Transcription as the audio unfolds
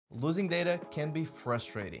Losing data can be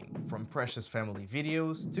frustrating, from precious family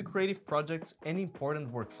videos to creative projects and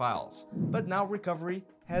important work files. But now recovery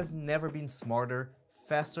has never been smarter,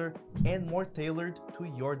 faster, and more tailored to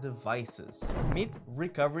your devices. Meet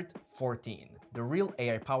Recoverit 14, the real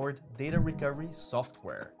AI-powered data recovery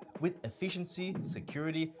software. With efficiency,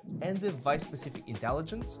 security, and device-specific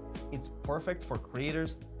intelligence, it's perfect for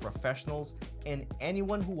creators, professionals, and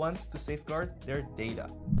anyone who wants to safeguard their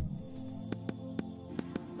data.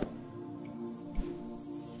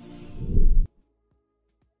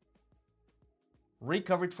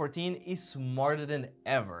 Recoverit 14 is smarter than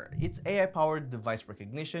ever. Its AI-powered device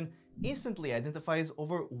recognition instantly identifies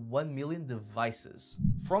over 1 million devices,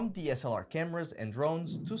 from DSLR cameras and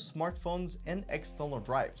drones to smartphones and external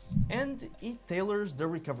drives, and it tailors the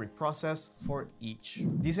recovery process for each.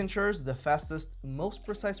 This ensures the fastest, most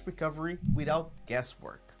precise recovery without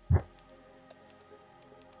guesswork.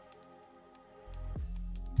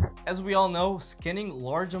 As we all know, scanning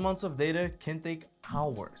large amounts of data can take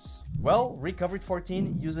hours. Well, Recoverit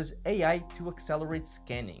 14 uses AI to accelerate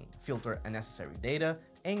scanning, filter unnecessary data,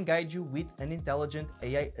 and guide you with an intelligent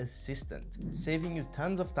AI assistant, saving you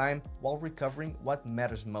tons of time while recovering what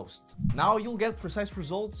matters most. Now you'll get precise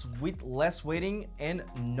results with less waiting and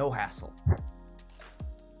no hassle.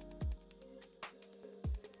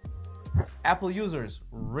 Apple users,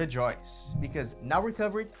 rejoice, because now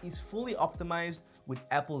Recoverit is fully optimized with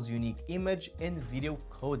Apple's unique image and video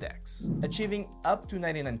codecs, achieving up to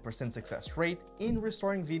 99% success rate in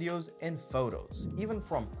restoring videos and photos, even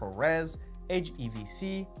from ProRes,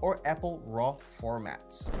 HEVC, or Apple RAW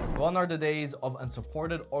formats. Gone are the days of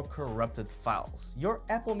unsupported or corrupted files. Your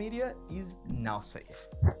Apple media is now safe.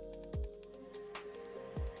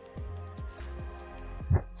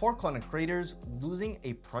 For content creators, losing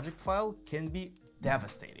a project file can be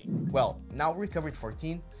devastating. Well, now Recoverit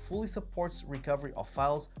 14 fully supports recovery of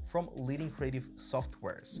files from leading creative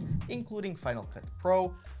softwares, including Final Cut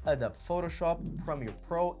Pro, Adobe Photoshop, Premiere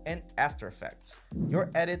Pro, and After Effects. Your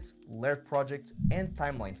edits, layered projects, and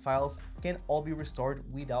timeline files can all be restored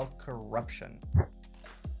without corruption.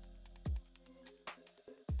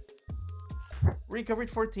 Recoverit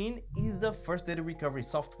 14 is the first data recovery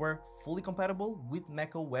software fully compatible with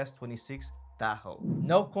macOS 26 Tahoe.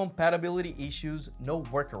 No compatibility issues, no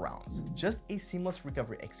workarounds, just a seamless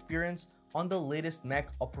recovery experience on the latest Mac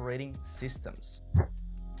operating systems.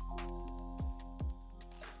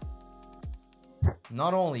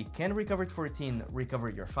 Not only can Recoverit 14 recover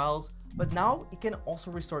your files, but now it can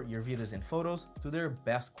also restore your videos and photos to their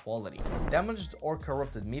best quality. Damaged or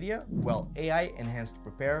corrupted media, well, AI-enhanced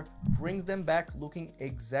repair brings them back looking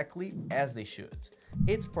exactly as they should.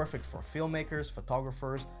 It's perfect for filmmakers,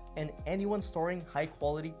 photographers, and anyone storing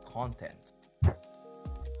high-quality content.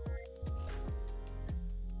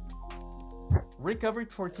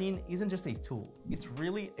 Recoverit 14 isn't just a tool, it's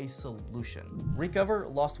really a solution. Recover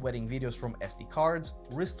lost wedding videos from SD cards,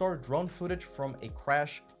 restore drone footage from a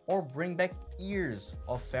crash, or bring back years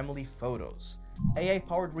of family photos.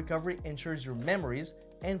 AI-powered recovery ensures your memories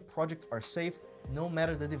and projects are safe no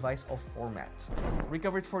matter the device or format.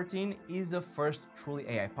 Recoverit 14 is the first truly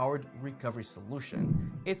AI-powered recovery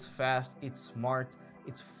solution. It's fast, it's smart,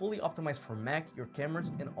 it's fully optimized for Mac, your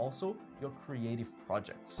cameras, and also your creative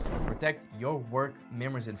projects. Protect your work,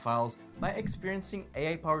 memories, and files by experiencing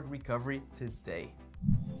AI-powered recovery today.